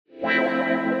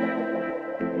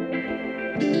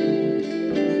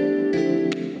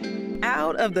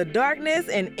of the darkness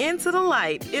and into the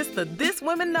light. It's the This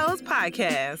Woman Knows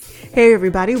podcast. Hey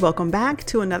everybody, welcome back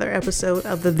to another episode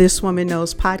of the This Woman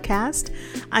Knows podcast.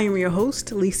 I am your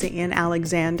host, Lisa Ann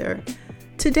Alexander.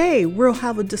 Today, we'll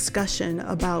have a discussion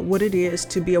about what it is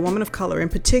to be a woman of color, in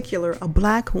particular, a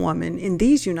Black woman in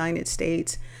these United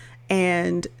States,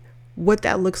 and what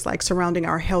that looks like surrounding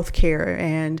our healthcare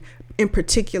and in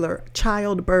particular,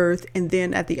 childbirth, and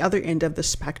then at the other end of the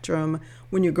spectrum,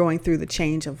 when you're going through the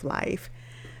change of life.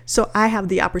 So I have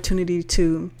the opportunity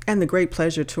to, and the great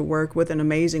pleasure to work with an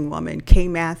amazing woman, Kay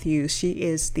Matthews. She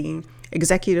is the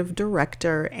executive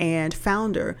director and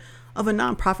founder of a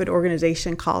nonprofit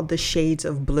organization called the Shades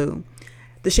of Blue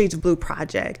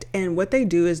Project. And what they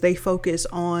do is they focus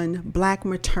on Black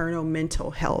maternal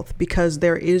mental health, because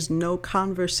there is no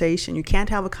conversation. You can't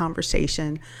have a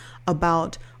conversation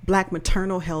about Black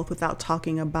maternal health without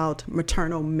talking about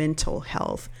maternal mental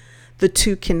health. The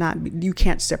two you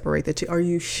can't separate the two, or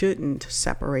you shouldn't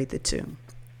separate the two.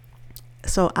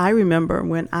 So I remember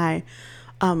when I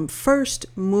first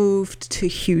moved to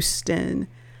Houston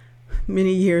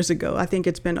many years ago. I think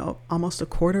it's been almost a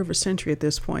quarter of a century at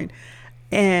this point.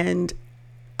 And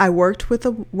I worked with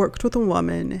a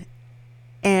woman,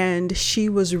 and she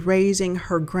was raising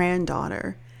her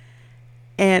granddaughter.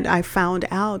 And I found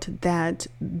out that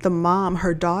the mom,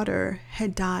 her daughter,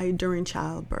 had died during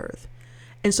childbirth.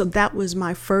 And so that was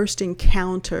my first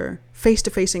encounter,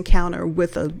 face-to-face encounter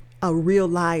with a real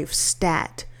life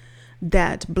stat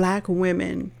that Black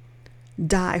women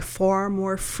die far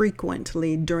more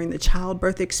frequently during the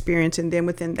childbirth experience, and then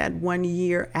within that 1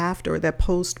 year after, that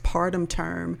postpartum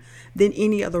term, than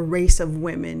any other race of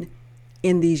women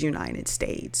in these United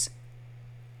States.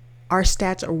 Our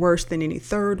stats are worse than any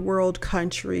third world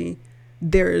country.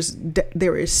 There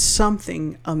is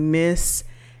something amiss.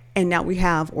 And now we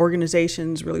have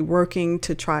organizations really working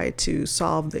to try to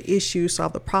solve the issues,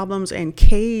 solve the problems. And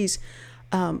Kay's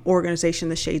organization,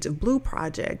 the Shades of Blue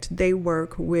Project, they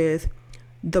work with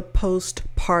the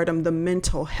postpartum, the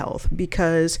mental health,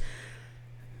 because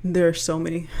there's so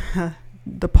many,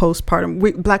 the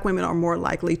postpartum, Black women are more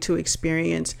likely to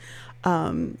experience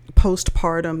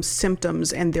postpartum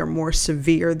symptoms, and they're more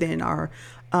severe than our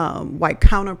white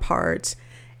counterparts.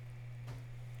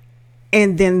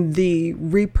 And then the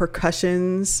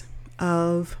repercussions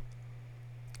of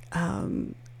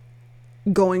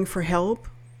going for help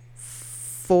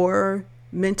for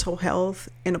mental health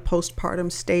in a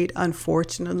postpartum state,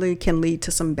 unfortunately, can lead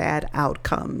to some bad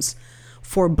outcomes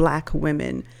for Black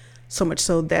women, so much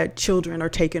so that children are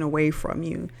taken away from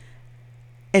you.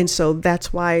 And so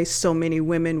that's why so many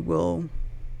women will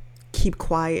keep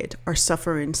quiet or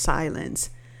suffer in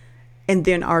silence. And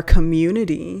then our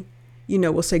community,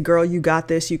 will say, girl, you got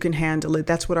this, you can handle it.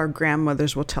 That's what our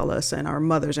grandmothers will tell us, and our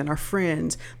mothers and our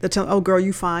friends. They'll tell, oh, girl,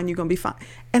 you fine, you're going to be fine.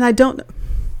 And I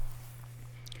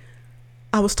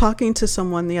was talking to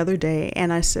someone the other day,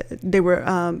 and I said they were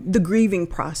the grieving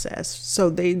process. So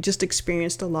they just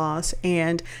experienced a loss,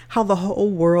 and how the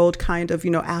whole world kind of,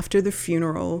 after the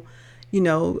funeral,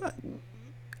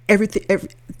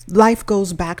 life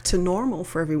goes back to normal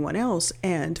for everyone else.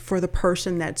 And for the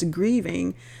person that's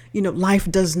grieving, life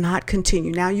does not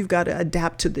continue. Now you've got to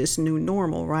adapt to this new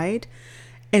normal, right?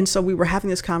 And so we were having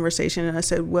this conversation, and I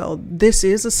said, well, this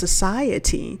is a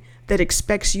society that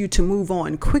expects you to move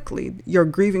on quickly. Your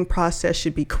grieving process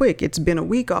should be quick. It's been a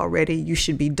week already. You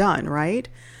should be done, right?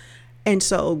 And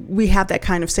so we have that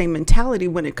kind of same mentality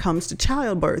when it comes to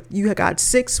childbirth. You got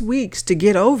 6 weeks to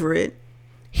get over it,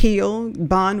 heal,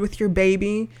 bond with your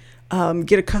baby,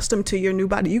 get accustomed to your new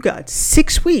body. You got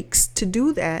 6 weeks to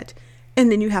do that, and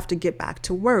then you have to get back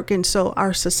to work. And so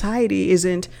our society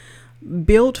isn't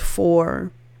built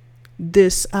for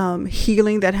this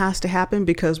healing that has to happen,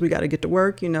 because we got to get to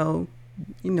work,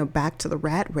 back to the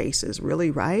rat races, really,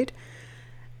 right?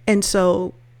 And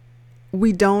so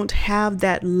we don't have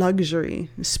that luxury,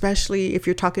 especially if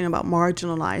you're talking about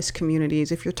marginalized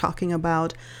communities, if you're talking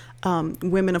about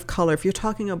women of color, if you're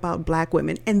talking about Black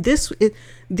women. And these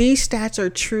stats are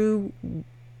true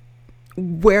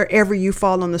wherever you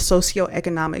fall on the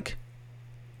socioeconomic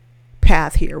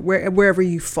path here, wherever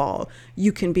you fall.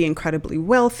 You can be incredibly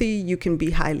wealthy, you can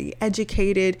be highly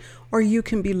educated, or you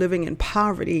can be living in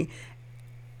poverty,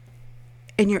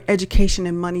 and your education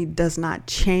and money does not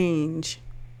change.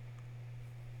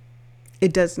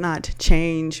 It does not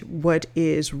change what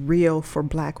is real for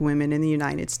Black women in the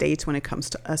United States when it comes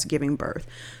to us giving birth.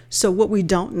 So what we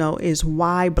don't know is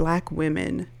why Black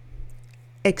women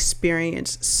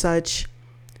experience such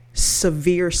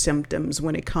severe symptoms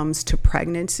when it comes to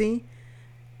pregnancy.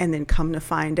 And then come to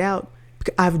find out,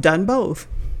 I've done both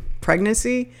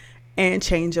pregnancy and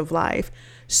change of life.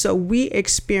 So we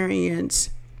experience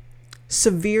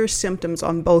severe symptoms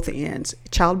on both ends: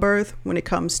 childbirth, when it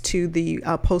comes to the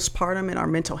postpartum and our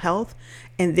mental health,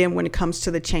 and then when it comes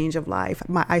to the change of life.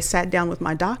 I sat down with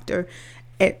my doctor.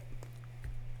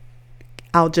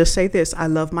 I'll just say this: I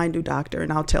love my new doctor,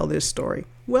 and I'll tell this story.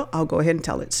 Well, I'll go ahead and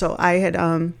tell it. So I had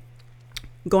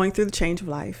going through the change of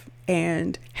life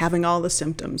and having all the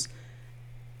symptoms,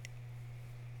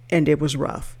 and it was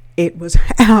rough. It was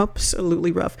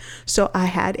absolutely rough. So I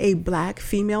had a Black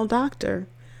female doctor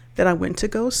that I went to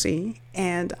go see,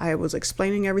 and I was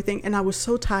explaining everything, and I was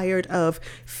so tired of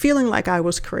feeling like I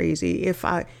was crazy, if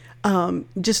I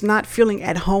just not feeling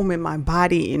at home in my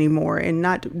body anymore, and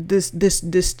not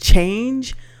this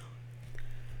change.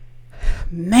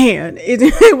 Man,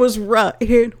 it was rough.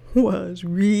 It was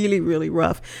really, really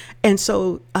rough. And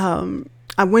so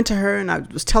I went to her, and I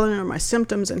was telling her my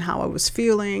symptoms and how I was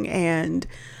feeling, and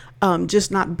just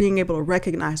not being able to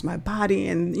recognize my body.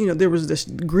 And, there was this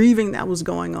grieving that was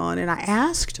going on. And I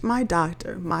asked my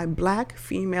doctor, my Black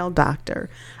female doctor,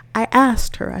 I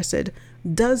asked her, I said,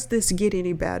 does this get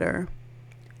any better?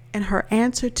 And her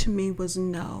answer to me was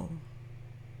no.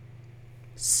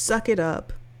 Suck it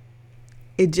up.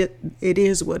 It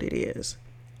is what it is.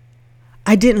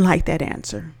 I didn't like that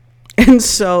answer. And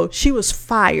so she was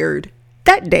fired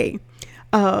that day.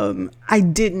 I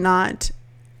did not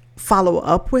follow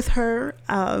up with her,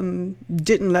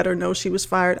 didn't let her know she was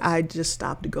fired. I just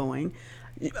stopped going.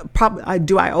 Probably,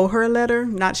 do I owe her a letter?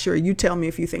 Not sure. You tell me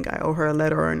if you think I owe her a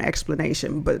letter or an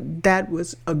explanation. But that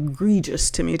was egregious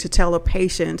to me, to tell a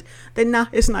patient that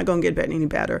it's not going to get any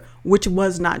better, which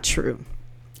was not true.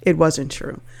 It wasn't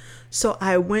true. So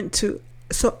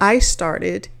I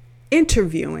started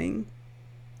interviewing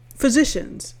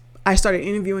physicians. I started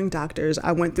interviewing doctors.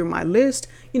 I went through my list.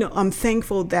 I'm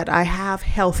thankful that I have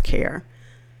health care,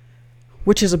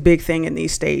 which is a big thing in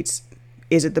these states.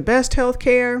 Is it the best health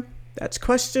care? That's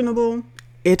questionable.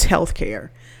 It's health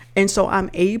care. And so I'm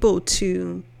able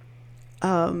to,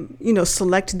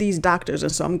 select these doctors.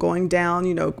 And so I'm going down,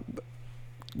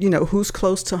 who's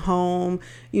close to home,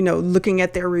 looking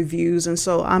at their reviews. And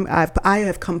so I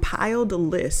have compiled a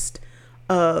list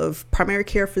of primary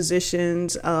care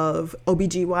physicians, of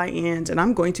OBGYNs, and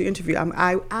I'm going to interview.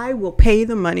 I will pay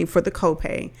the money for the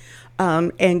copay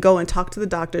and go and talk to the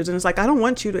doctors. And it's like, I don't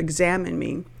want you to examine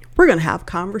me. We're going to have a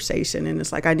conversation. And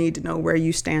it's like, I need to know where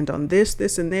you stand on this,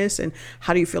 and this, and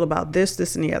how do you feel about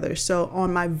this, and the other. So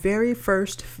on my very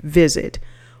first visit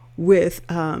with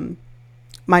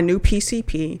my new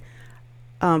PCP,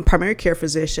 primary care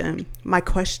physician, my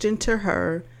question to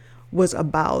her was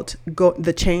about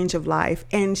the change of life.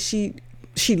 And she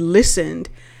listened,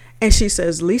 and she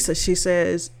says, Lisa, she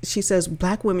says,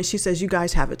 Black women, she says, you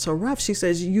guys have it so rough. She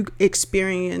says, you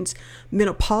experience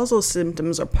menopausal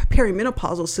symptoms or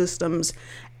perimenopausal symptoms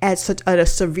at a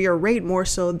severe rate, more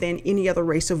so than any other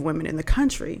race of women in the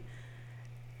country.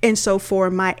 And so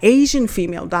for my Asian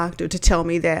female doctor to tell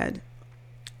me that,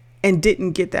 and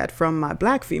didn't get that from my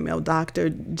Black female doctor,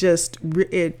 just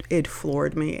it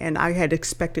floored me. And I had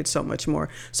expected so much more.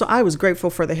 So I was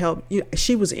grateful for the help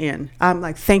she was in. I'm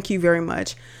like, thank you very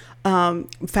much.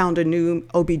 Found a new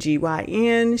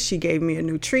OBGYN. She gave me a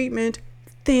new treatment.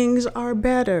 Things are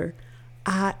better.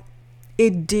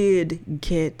 It did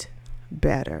get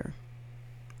better.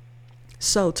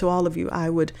 So to all of you,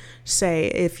 I would say,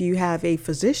 if you have a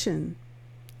physician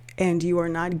and you are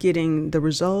not getting the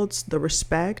results, the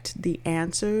respect, the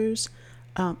answers,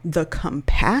 the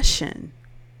compassion,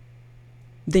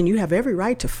 then you have every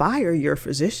right to fire your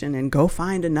physician and go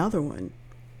find another one.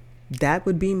 That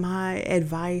would be my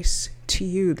advice to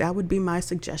you. That would be my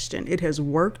suggestion. It has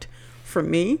worked for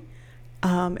me,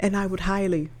 and I would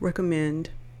highly recommend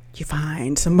you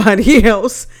find somebody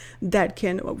else that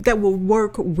will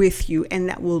work with you and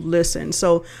that will listen.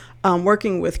 So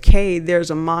working with Kay, there's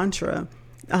a mantra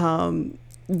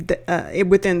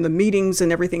within the meetings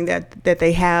and everything that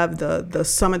they have, the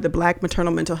summit, the Black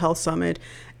Maternal Mental Health Summit,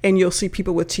 and you'll see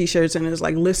people with t-shirts and it's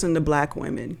like, listen to Black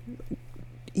women.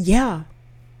 Yeah,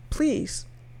 please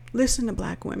listen to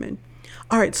Black women.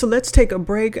 All right, so let's take a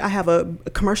break. I have a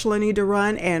commercial I need to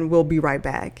run, and we'll be right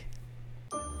back.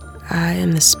 I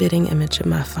am the spitting image of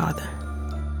my father.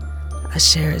 I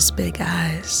share his big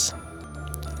eyes,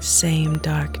 same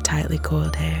dark, tightly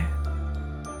coiled hair,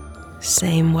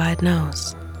 same wide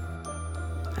nose.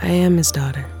 I am his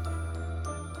daughter,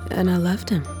 and I loved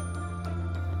him.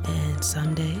 And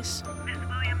some days... Miss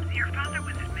Williams, your father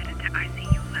was admitted to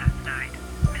ICU last night.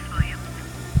 Miss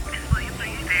Williams, are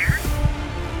you there?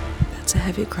 That's a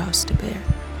heavy cross to bear.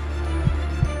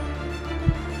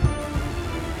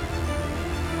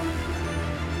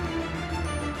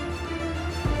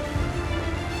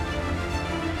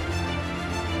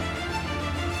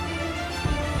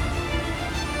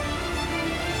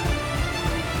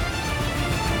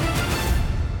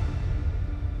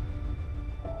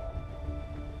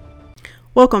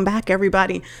 Welcome back,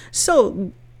 everybody.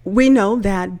 So we know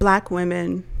that Black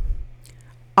women,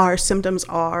 our symptoms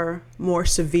are more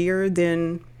severe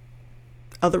than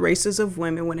other races of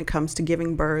women when it comes to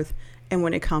giving birth and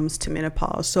when it comes to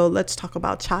menopause. So let's talk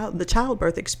about the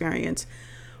childbirth experience.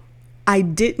 I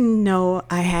didn't know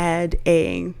I had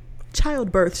a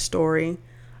childbirth story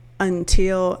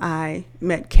until I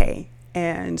met Kay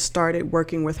and started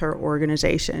working with her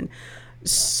organization.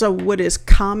 So what is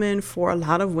common for a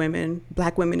lot of women,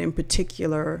 Black women in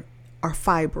particular, are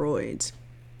fibroids.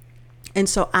 And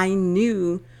so I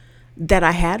knew that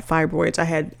I had fibroids. I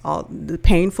had all the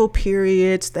painful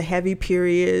periods, the heavy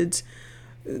periods,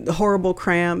 the horrible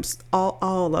cramps,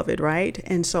 all of it, right?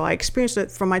 And so I experienced it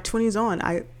from my 20s on.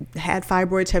 I had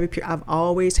fibroids, heavy periods. I've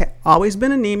always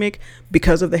been anemic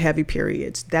because of the heavy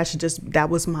periods. That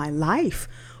was my life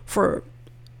for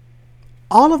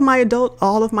all of my adult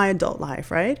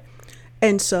life, right?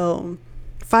 And so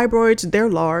fibroids, they're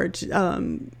large.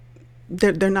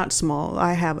 They're not small.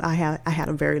 I had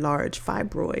a very large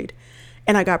fibroid,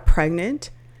 and I got pregnant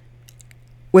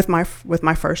with my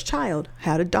first child.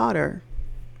 Had a daughter,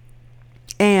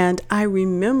 and I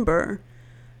remember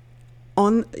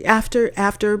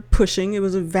after pushing, it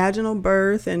was a vaginal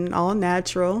birth and all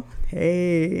natural.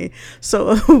 Hey,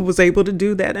 so I was able to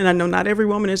do that. And I know not every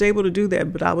woman is able to do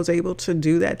that, but I was able to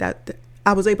do that.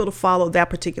 I was able to follow that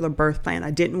particular birth plan.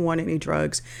 I didn't want any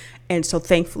drugs. And so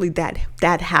thankfully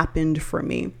that happened for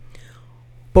me.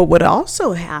 But what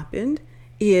also happened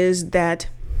is that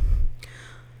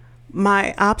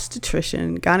my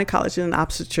gynecologist and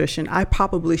obstetrician, I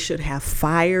probably should have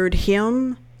fired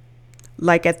him.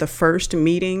 Like at the first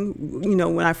meeting,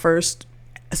 when I first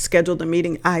scheduled the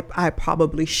meeting, I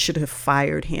probably should have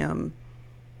fired him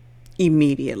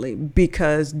immediately,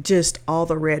 because just all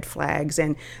the red flags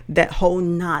and that whole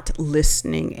not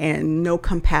listening and no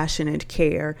compassionate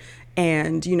care.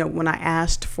 And, when I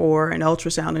asked for an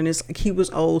ultrasound, and it's like, he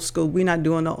was old school. We're not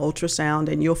doing no ultrasound,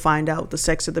 and you'll find out the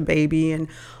sex of the baby and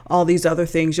all these other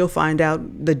things. You'll find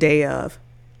out the day of.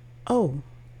 Oh,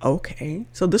 okay.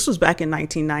 So this was back in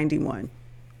 1991.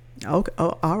 Okay.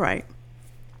 Oh, all right.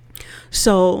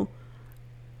 So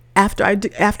after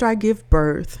I give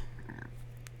birth,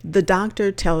 the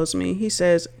doctor tells me, he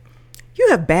says, "You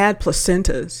have bad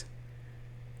placentas."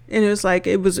 And it was like,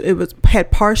 it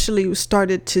had partially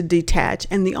started to detach.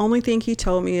 And the only thing he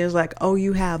told me is like, "Oh,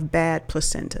 you have bad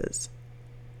placentas."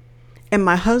 And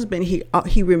my husband,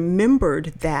 he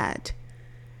remembered that.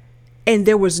 And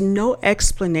there was no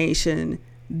explanation.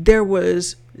 There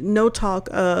was no talk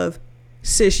of,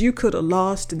 "Sis, you could have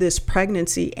lost this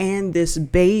pregnancy and this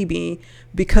baby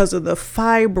because of the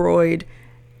fibroid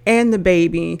and the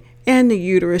baby and the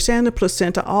uterus and the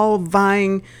placenta all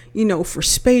vying, for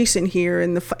space in here."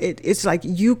 And it's like,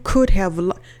 you could have.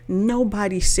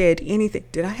 Nobody said anything.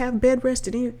 Did I have bed rest?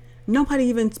 Nobody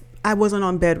even. I wasn't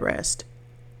on bed rest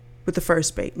with the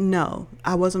first baby. No,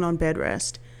 I wasn't on bed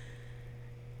rest.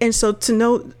 And so to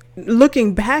know,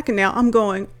 looking back now, I'm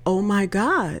going, oh my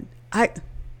God,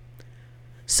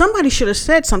 somebody should have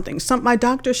said something. My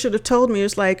doctor should have told me,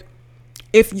 it's like,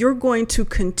 if you're going to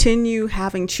continue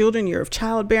having children, you're of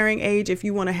childbearing age, if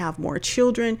you want to have more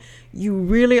children, you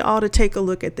really ought to take a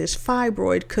look at this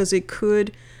fibroid, because it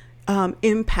could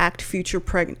impact future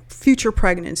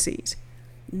pregnancies.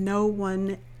 No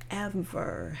one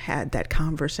ever had that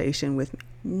conversation with me.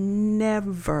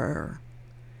 Never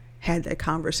had that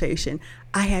conversation.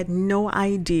 I had no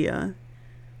idea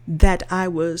that I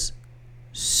was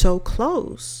so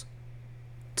close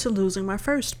to losing my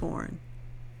firstborn.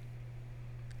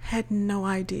 Had no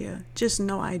idea, just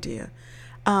no idea.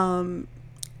 And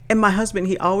my husband,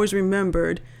 he always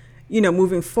remembered,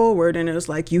 moving forward, and it was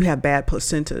like, "You have bad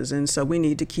placentas, and so we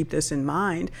need to keep this in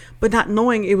mind." But not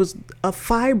knowing it was a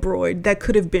fibroid that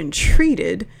could have been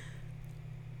treated.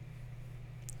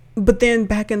 But then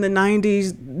back in the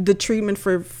 90s, the treatment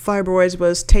for fibroids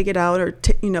was take it out or,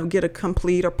 get a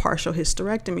complete or partial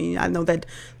hysterectomy. I know that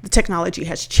the technology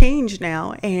has changed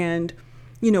now, and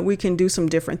we can do some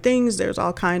different things. There's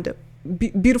all kind of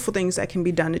beautiful things that can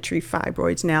be done to treat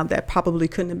fibroids now that probably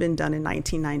couldn't have been done in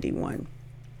 1991.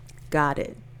 Got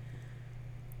it.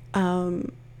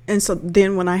 And so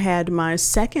then when I had my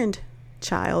second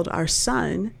child, our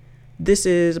son, this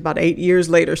is about 8 years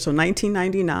later, so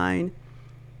 1999.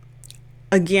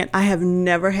 Again, I have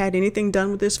never had anything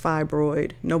done with this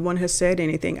fibroid. No one has said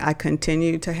anything. I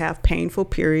continued to have painful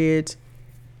periods,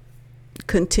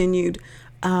 continued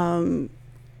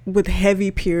with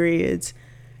heavy periods,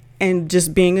 and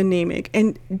just being anemic,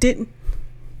 and didn't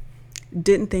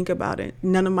think about it.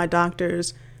 None of my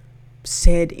doctors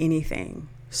said anything.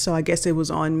 So I guess it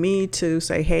was on me to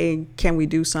say, hey, can we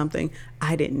do something?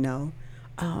 I didn't know.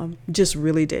 Just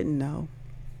really didn't know.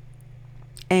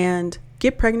 And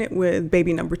get pregnant with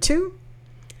baby number 2.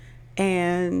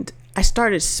 And I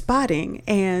started spotting,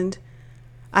 and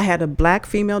I had a black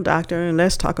female doctor. And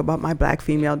let's talk about my black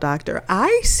female doctor.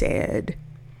 I said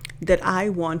that I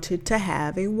wanted to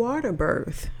have a water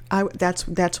birth.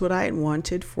 That's what I had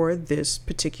wanted for this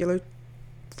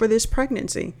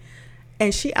pregnancy.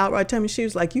 And she outright told me, she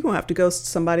was like, you're going to have to go to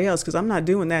somebody else, because I'm not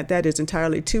doing that. That is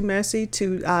entirely too messy.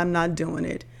 I'm not doing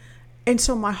it. And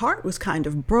so my heart was kind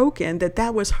of broken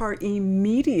that was her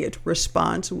immediate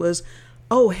response was,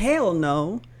 oh, hell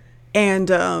no. And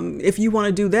if you want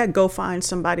to do that, go find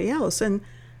somebody else. And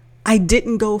I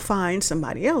didn't go find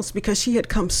somebody else because she had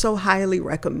come so highly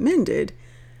recommended.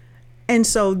 And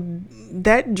so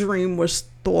that dream was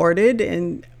thwarted.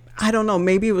 And I don't know,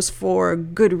 maybe it was for a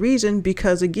good reason,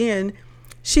 because again,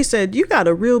 she said, you got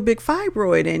a real big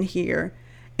fibroid in here.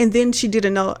 And then she did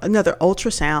another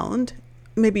ultrasound,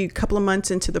 maybe a couple of months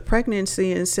into the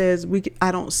pregnancy, and says,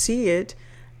 I don't see it.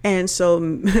 And so,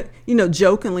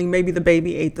 jokingly, maybe the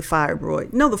baby ate the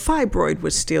fibroid. No, the fibroid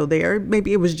was still there.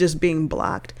 Maybe it was just being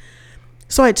blocked.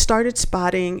 So I'd started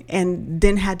spotting and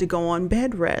then had to go on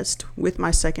bed rest with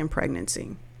my second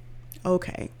pregnancy.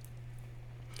 Okay.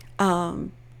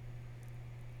 Went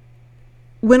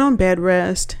on bed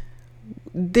rest,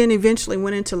 then eventually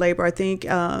went into labor. I think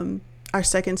our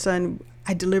second son,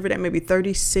 I delivered at maybe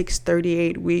 36,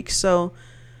 38 weeks. So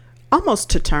almost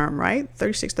to term, right?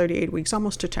 36, 38 weeks,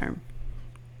 almost to term.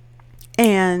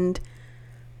 And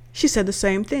she said the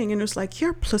same thing. And it was like,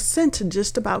 your placenta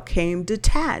just about came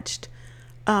detached,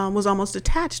 was almost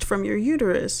detached from your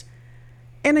uterus.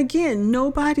 And again,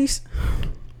 nobody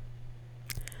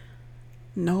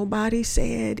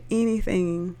said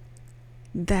anything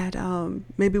that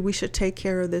maybe we should take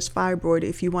care of this fibroid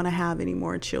if you want to have any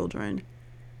more children.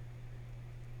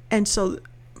 And so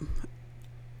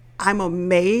I'm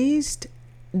amazed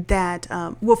that,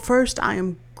 first, I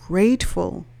am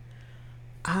grateful.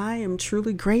 I am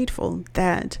truly grateful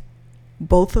that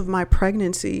both of my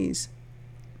pregnancies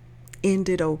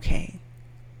ended okay,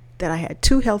 that I had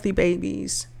 2 healthy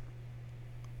babies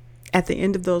at the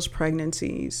end of those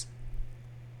pregnancies,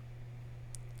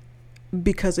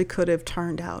 because it could have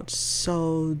turned out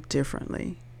so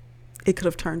differently.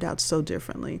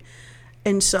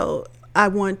 And so I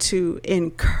want to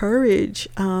encourage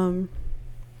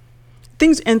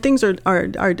things are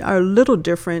a little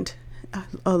different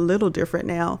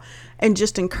now, and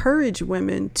just encourage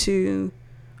women to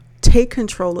take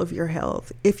control of your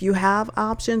health. If you have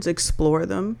options, explore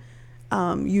them.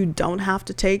 You don't have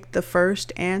to take the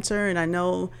first answer. And I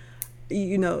know,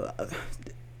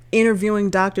 interviewing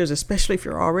doctors, especially if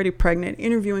you're already pregnant,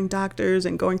 interviewing doctors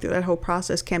and going through that whole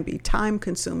process can be time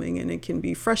consuming, and it can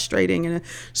be frustrating, and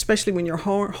especially when your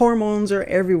hormones are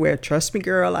everywhere. Trust me,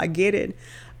 girl, I get it.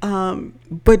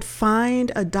 But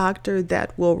find a doctor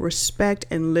that will respect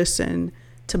and listen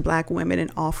to Black women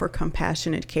and offer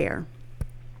compassionate care.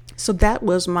 So that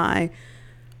was my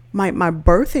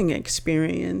birthing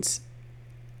experience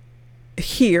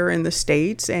here in the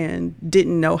States, and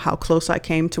didn't know how close I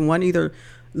came to one, either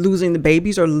losing the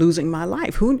babies or losing my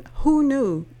life. Who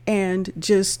knew? And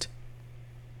just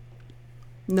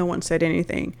no one said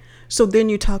anything. So then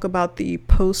you talk about the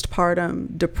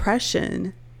postpartum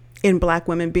depression in Black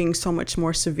women being so much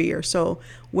more severe. So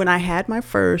when I had my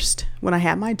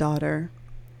daughter,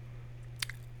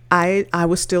 I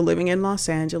was still living in Los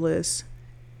Angeles,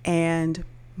 and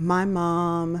my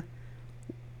mom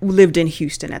lived in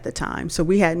Houston at the time. So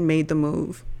we hadn't made the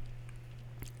move.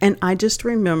 And I just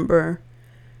remember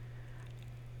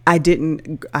I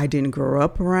didn't grow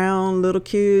up around little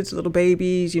kids, little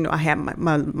babies. I had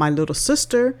my little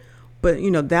sister, but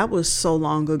that was so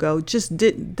long ago. Just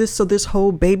did this. So this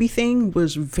whole baby thing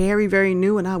was very, very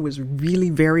new. And I was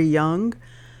really very young,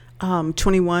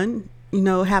 21,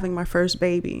 having my first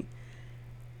baby.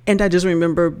 And I just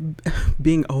remember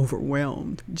being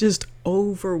overwhelmed, just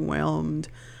overwhelmed.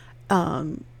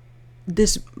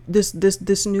 This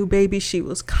new baby, she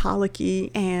was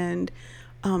colicky, and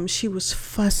she was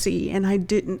fussy, and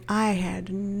I had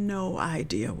no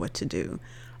idea what to do.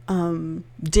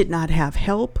 Did not have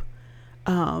help.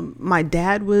 My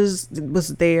dad was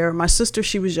there. My sister,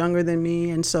 she was younger than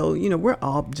me. And so, we're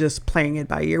all just playing it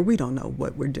by ear. We don't know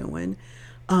what we're doing.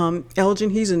 Elgin,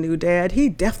 he's a new dad. He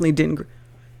definitely didn't.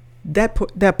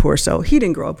 That poor soul, he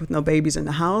didn't grow up with no babies in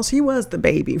the house. He was the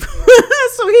baby.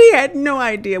 So he had no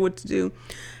idea what to do.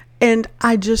 And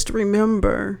I just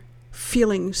remember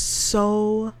feeling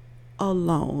so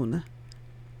alone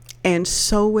and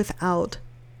so without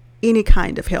any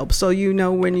kind of help. So,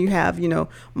 when you have,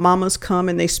 mamas come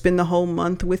and they spend the whole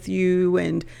month with you,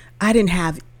 and I didn't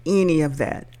have any of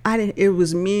that. It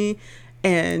was me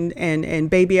and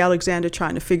baby Alexander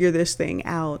trying to figure this thing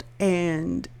out.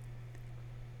 And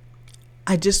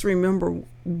I just remember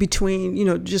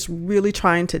between, just really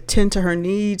trying to tend to her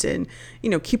needs and,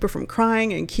 keep her from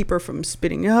crying and keep her from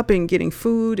spitting up and getting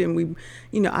food. And we,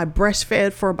 I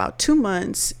breastfed for about 2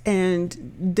 months,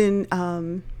 and then,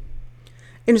 and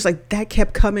it's like that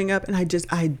kept coming up, and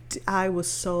I was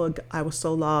so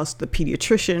lost. The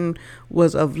pediatrician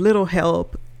was of little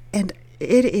help, and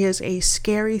it is a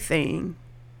scary thing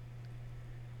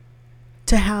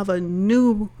to have a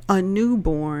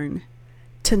newborn,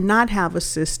 to not have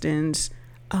assistance.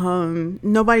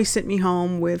 Nobody sent me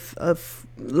home with a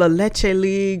La Leche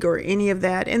League or any of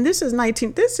that. And this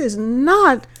is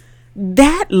not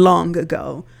that long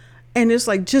ago. And it's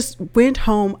like, just went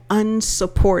home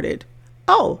unsupported.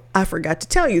 Oh, I forgot to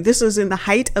tell you, this was in the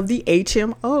height of the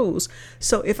HMOs.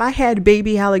 So if I had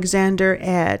baby Alexander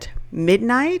at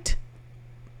midnight,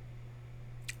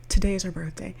 today is her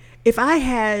birthday. If I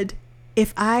had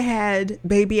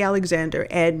baby Alexander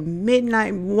at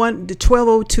midnight,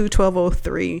 12:02,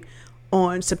 12:03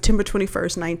 on September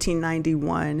 21st,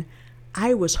 1991,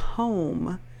 I was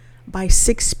home by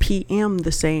 6 p.m.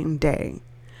 the same day.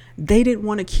 They didn't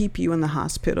want to keep you in the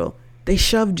hospital. They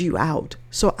shoved you out.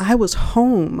 So I was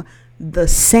home the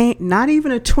same, not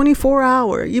even a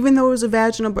 24-hour, even though it was a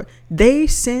vaginal birth. They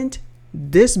sent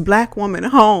this Black woman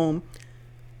home.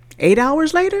 6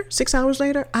 hours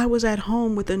later, I was at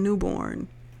home with a newborn.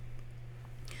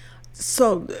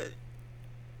 So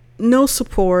no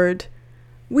support.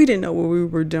 We didn't know what we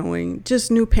were doing, just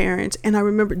new parents. And I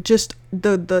remember just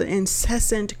the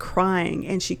incessant crying,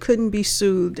 and she couldn't be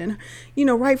soothed. And,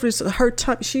 right for her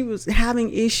she was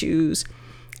having issues.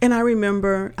 And I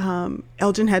remember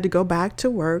Elgin had to go back to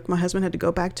work. My husband had to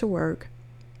go back to work.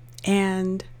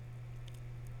 And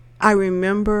I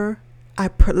remember I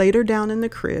laid her down in the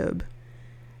crib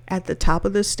at the top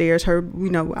of the stairs. We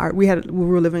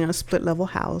were living in a split level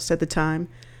house at the time.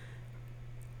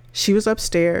 She was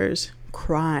upstairs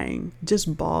crying,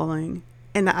 just bawling.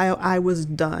 And I was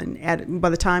done. By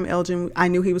the time Elgin, I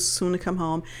knew he was soon to come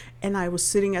home. And I was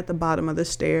sitting at the bottom of the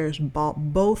stairs,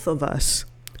 both of us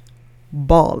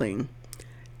bawling.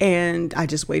 And I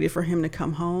just waited for him to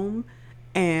come home.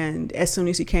 And as soon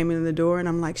as he came in the door, and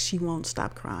I'm like, she won't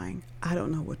stop crying. I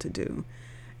don't know what to do.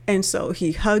 And so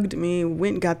he hugged me,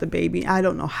 went and got the baby. I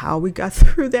don't know how we got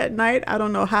through that night. I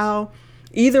don't know how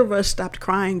either of us stopped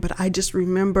crying, but I just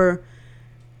remember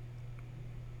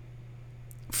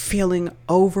feeling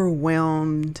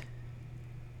overwhelmed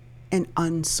and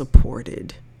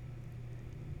unsupported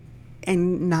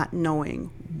and not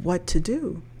knowing what to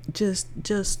do. Just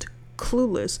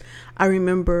clueless. I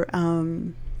remember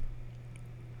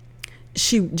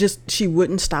she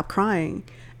wouldn't stop crying.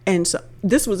 And so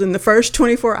this was in the first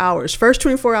 24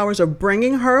 hours of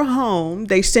bringing her home.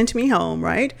 They sent me home,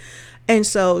 right? And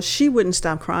so she wouldn't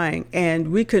stop crying,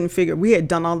 and we couldn't figure, we had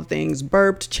done all the things,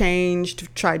 burped,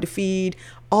 changed, tried to feed,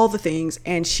 all the things,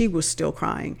 and she was still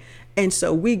crying. And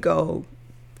so we go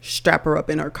strap her up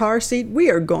in her car seat.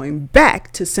 We are going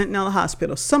back to Sentinel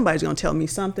Hospital. Somebody's going to tell me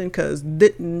something, because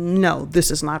no, this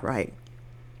is not right.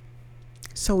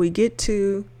 So we get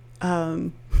to,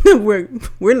 we're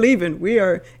leaving.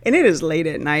 And it is late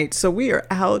at night. So we are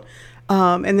out.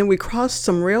 And then we crossed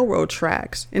some railroad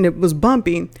tracks, and it was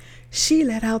bumpy. She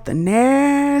let out the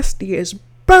nastiest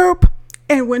burp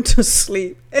and went to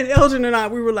sleep. And Elgin and I,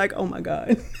 we were like, oh my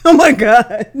God, oh my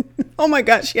God, oh my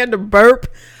God. She had to burp.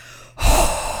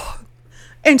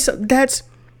 And so that's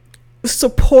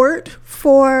support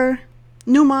for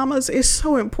new mamas is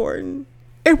so important.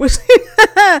 It was,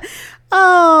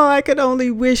 oh, I could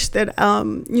only wish that,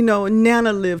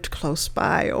 Nana lived close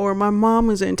by, or my mom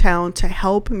was in town to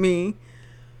help me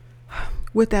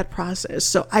with that process.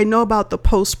 So I know about the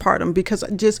postpartum, because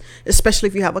especially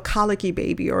if you have a colicky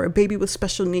baby or a baby with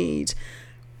special needs,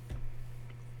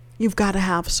 you've got to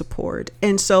have support.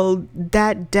 And so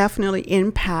that definitely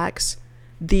impacts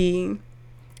the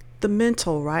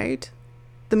mental, right?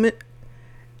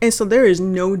 And so there is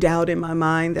no doubt in my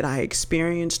mind that I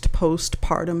experienced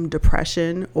postpartum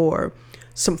depression or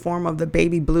some form of the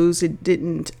baby blues. It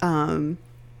didn't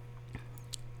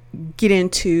get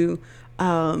into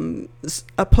a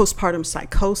postpartum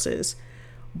psychosis,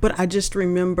 but I just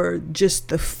remember just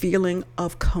the feeling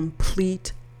of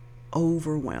complete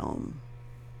overwhelm,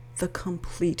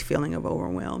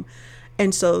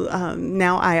 And so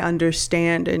now I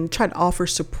understand and try to offer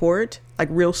support, like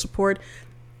real support.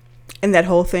 And that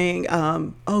whole thing,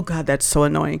 oh God, that's so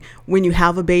annoying. When you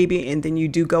have a baby and then you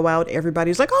do go out,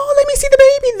 everybody's like, oh, let me see the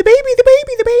baby, the baby, the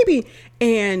baby, the baby.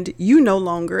 And you no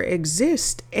longer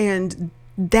exist. And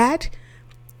that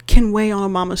can weigh on a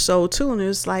mama's soul too. And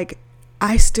it's like,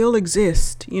 I still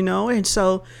exist, you know? And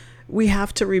so we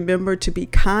have to remember to be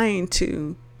kind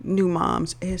to new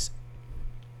moms.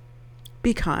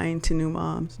 Be kind to new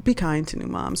moms. Be kind to new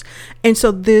moms. And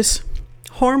so this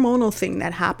hormonal thing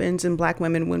that happens in Black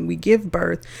women when we give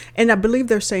birth, and I believe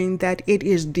they're saying that it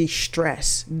is the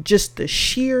stress, just the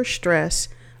sheer stress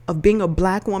of being a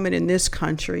Black woman in this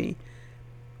country,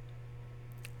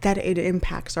 that it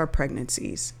impacts our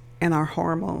pregnancies and our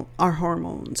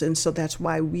hormones. And so that's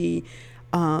why we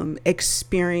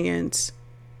experience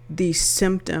these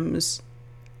symptoms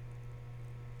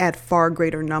at far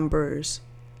greater numbers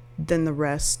than the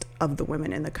rest of the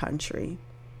women in the country.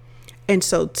 And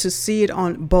so to see it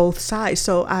on both sides.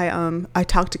 So I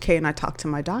talked to Kay and I talked to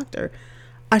my doctor.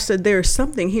 I said, there's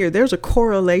something here. There's a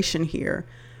correlation here,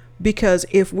 because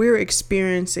if we're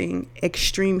experiencing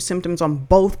extreme symptoms on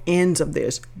both ends of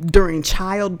this during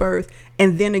childbirth,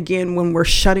 and then again, when we're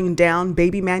shutting down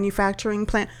baby manufacturing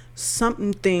plant,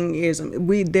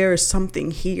 there is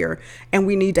something here, and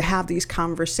we need to have these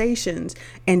conversations,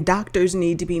 and doctors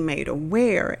need to be made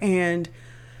aware, and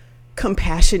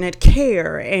compassionate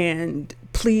care, and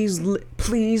please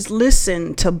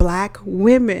listen to Black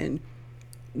women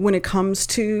when it comes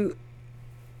to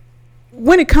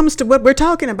what we're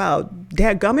talking about.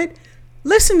 Dadgummit,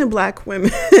 listen to Black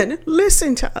women.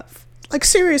 Listen to us. Like,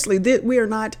 seriously, we are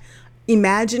not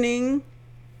imagining.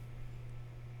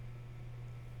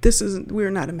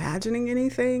 We're not imagining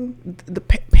anything. The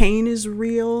pain is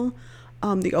real.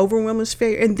 The overwhelm is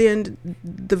fair. And then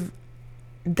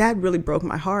that really broke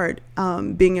my heart,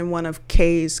 being in one of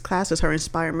Kay's classes, her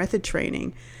Inspire Method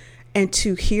training, and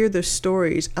to hear the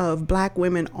stories of Black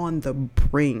women on the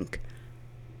brink.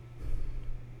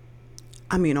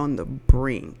 I mean, on the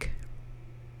brink,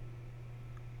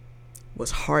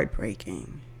 was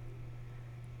heartbreaking.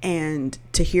 And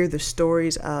to hear the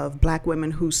stories of Black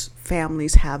women whose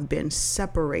families have been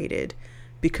separated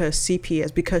because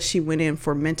CPS, because she went in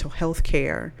for mental health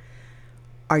care.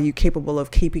 Are you capable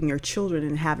of keeping your children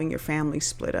and having your family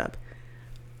split up?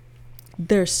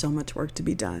 There's so much work to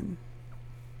be done.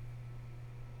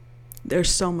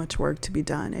 There's so much work to be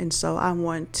done. And so I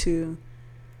want to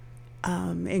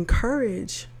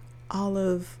encourage all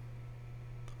of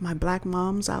my Black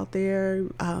moms out there,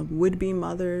 would-be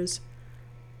mothers.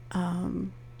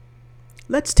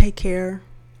 Let's take care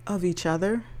of each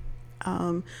other.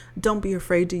 Don't be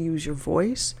afraid to use your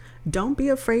voice. Don't be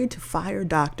afraid to fire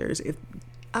doctors. If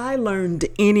I've learned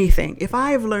anything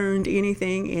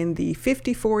in the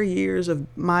 54 years of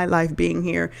my life being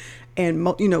here, and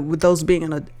with those being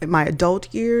in my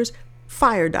adult years,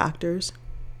 fire doctors.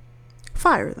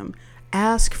 Fire them.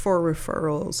 Ask for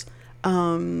referrals.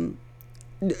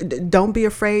 Don't be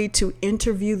afraid to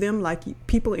interview them like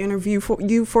people interview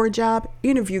for a job.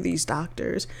 Interview these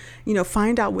doctors.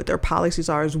 Find out what their policies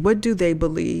are. What do they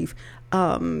believe?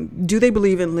 Do they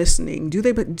believe in listening?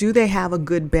 Do they have a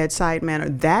good bedside manner?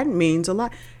 That means a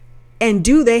lot. And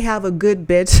do they have a good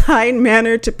bedside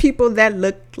manner to people that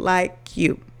look like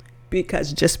you?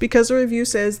 Because just because a review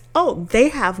says, oh, they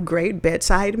have great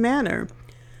bedside manner,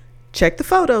 check the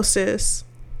photo, sis.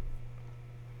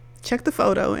 Check the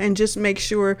photo and just make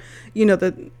sure,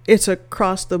 that it's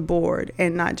across the board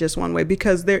and not just one way,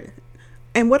 because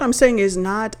and what I'm saying is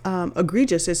not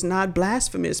egregious. It's not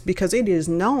blasphemous, because it is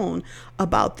known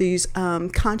about these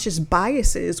conscious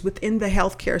biases within the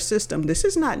healthcare system. This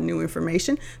is not new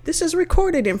information. This is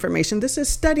recorded information. This is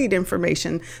studied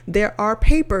information. There are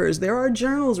papers, there are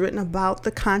journals written about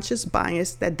the conscious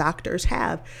bias that doctors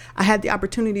have. I had the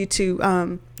opportunity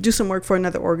to do some work for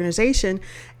another organization,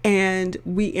 and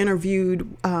we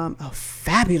interviewed a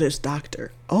fabulous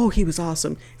doctor. Oh, he was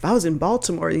awesome. If I was in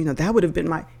Baltimore, that would have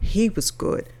been he was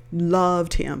good.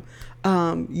 Loved him.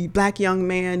 Black young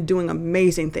man doing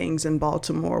amazing things in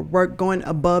Baltimore, going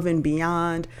above and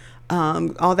beyond,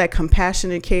 all that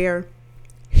compassionate care.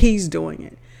 He's doing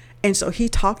it. And so he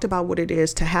talked about what it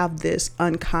is to have this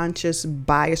unconscious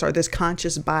bias or this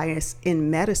conscious bias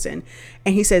in medicine.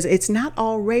 And he says it's not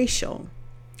all racial.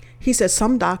 He says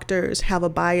some doctors have a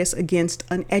bias against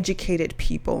uneducated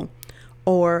people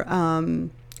or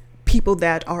people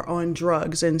that are on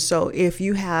drugs. And so if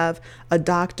you have a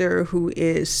doctor who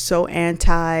is so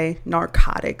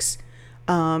anti-narcotics,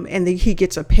 and he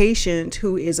gets a patient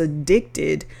who is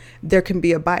addicted, there can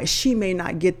be a bias. She may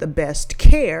not get the best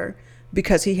care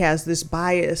because he has this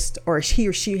bias, or he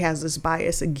or she has this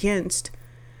bias against,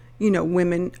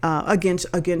 women against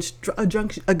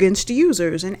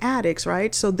users and addicts,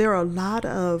 right? So there are a lot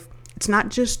of, it's not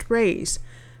just race.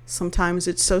 Sometimes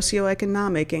it's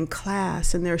socioeconomic and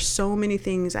class, and there's so many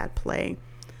things at play.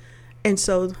 And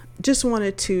so just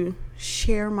wanted to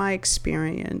share my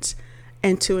experience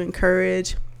and to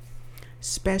encourage,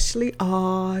 especially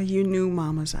all you new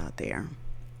mamas out there.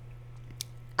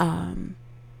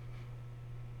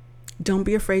 Don't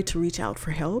be afraid to reach out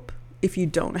for help. If you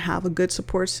don't have a good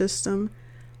support system,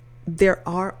 there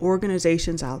are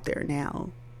organizations out there now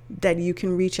that you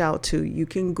can reach out to. You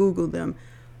can Google them.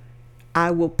 I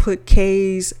will put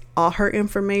Kay's, all her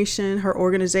information, her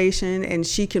organization, and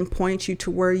she can point you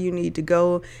to where you need to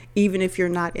go, even if you're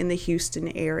not in the Houston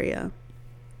area.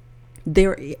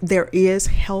 There is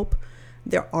help.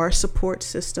 There are support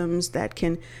systems that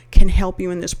can help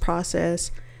you in this process.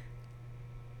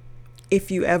 If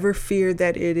you ever fear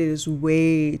that it is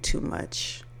way too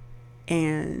much,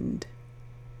 and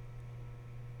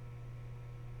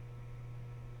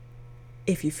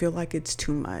if you feel like it's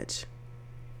too much,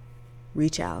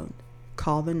 reach out,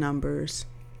 call the numbers,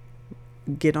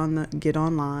 get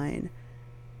online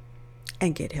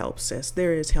and get help, sis.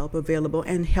 There is help available,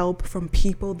 and help from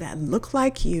people that look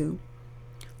like you,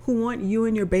 who want you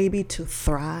and your baby to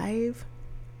thrive.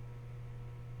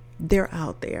 They're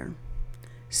out there.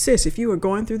 Sis, if you are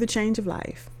going through the change of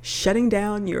life, shutting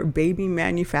down your baby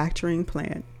manufacturing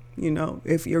plant,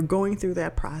 if you're going through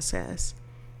that process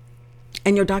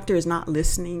and your doctor is not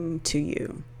listening to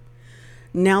you,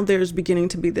 now there's beginning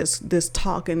to be this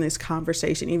talk and this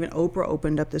conversation. Even Oprah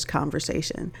opened up this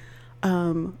conversation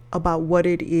about what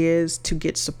it is to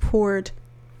get support.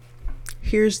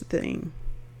 Here's the thing.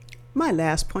 My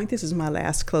last point, this is my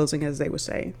last closing, as they would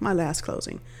say, my last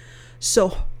closing.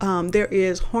 So there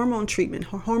is hormone treatment,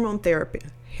 hormone therapy,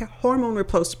 hormone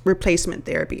replacement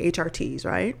therapy, HRTs,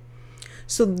 right?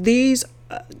 So these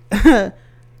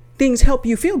things help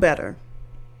you feel better.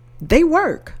 They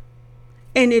work.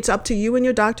 And it's up to you and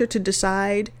your doctor to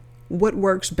decide what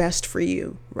works best for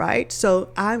you, right? So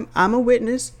I'm a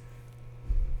witness.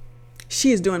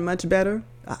 She is doing much better.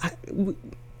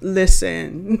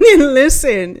 Listen,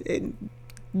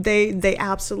 they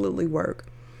absolutely work.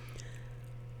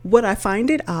 What I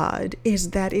find it odd is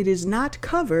that it is not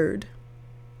covered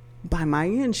by my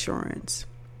insurance.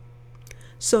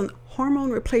 So hormone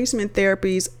replacement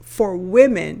therapies for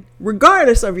women,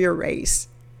 regardless of your race,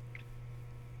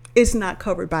 is not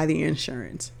covered by the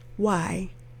insurance. Why?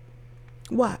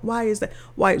 Why is that?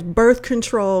 Why is birth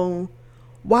control?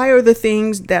 Why are the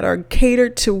things that are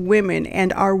catered to women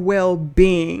and our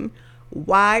well-being,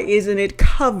 why isn't it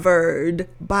covered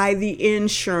by the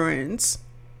insurance?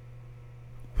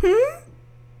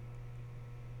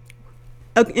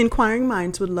 Inquiring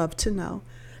minds would love to know.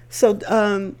 So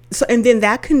and then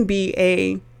that can be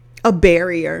a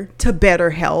barrier to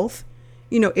better health.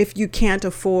 If you can't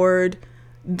afford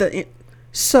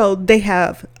so they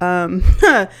have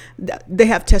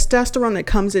testosterone that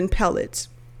comes in pellets.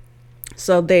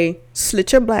 So they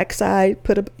slit your black side,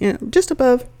 put just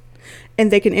above, and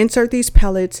they can insert these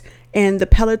pellets, and the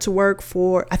pellets work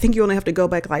for, I think you only have to go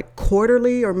back like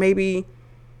quarterly or maybe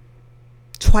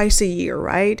twice a year,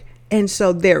 right? And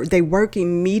so they work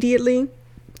immediately.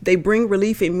 They bring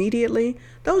relief immediately.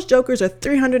 Those jokers are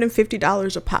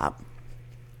 $350 a pop.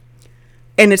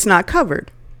 And it's not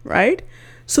covered, right?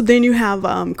 So then you have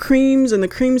creams, and the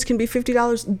creams can be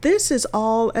 $50. This is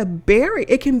all a barrier.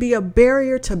 It can be a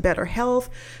barrier to better health,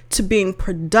 to being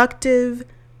productive,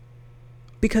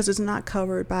 because it's not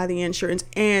covered by the insurance.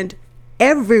 And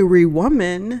every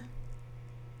woman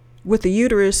with a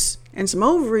uterus and some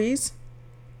ovaries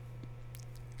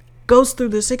goes through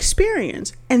this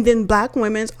experience. And then Black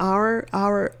women's, our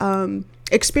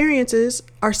experiences,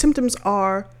 our symptoms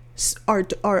are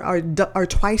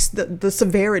twice the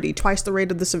severity, twice the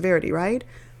rate of the severity, right?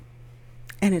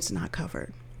 And it's not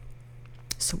covered.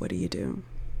 So what do?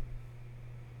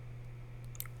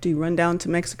 Do you run down to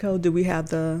Mexico? Do we have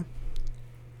go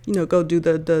do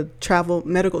the travel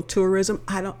medical tourism?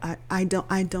 I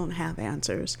don't have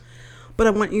answers. But I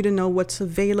want you to know what's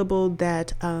available,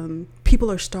 that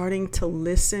people are starting to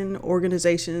listen.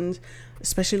 Organizations,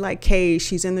 especially like Kay,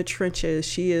 she's in the trenches.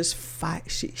 She is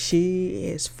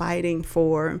fighting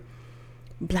for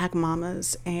Black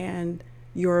mamas and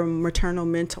your maternal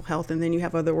mental health. And then you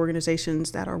have other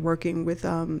organizations that are working with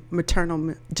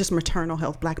maternal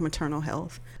health, Black maternal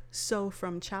health. So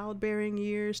from childbearing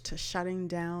years to shutting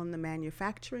down the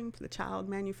child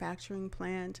manufacturing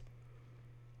plant,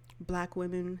 Black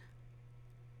women,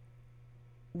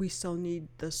 we still need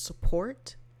the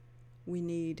support. We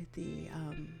need the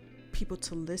people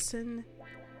to listen.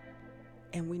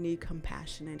 and we need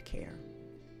compassionate care.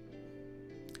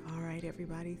 All right,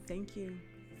 everybody. Thank you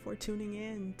for tuning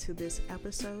in to this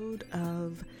episode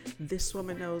of This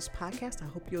Woman Knows podcast. I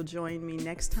hope you'll join me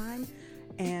next time.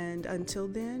 And until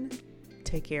then,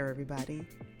 take care, everybody.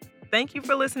 Thank you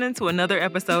for listening to another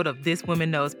episode of This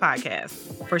Woman Knows podcast.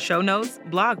 For show notes,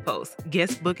 blog posts,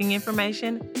 guest booking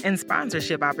information, and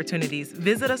sponsorship opportunities,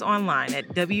 visit us online at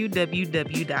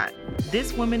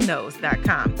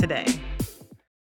www.thiswomanknows.com today.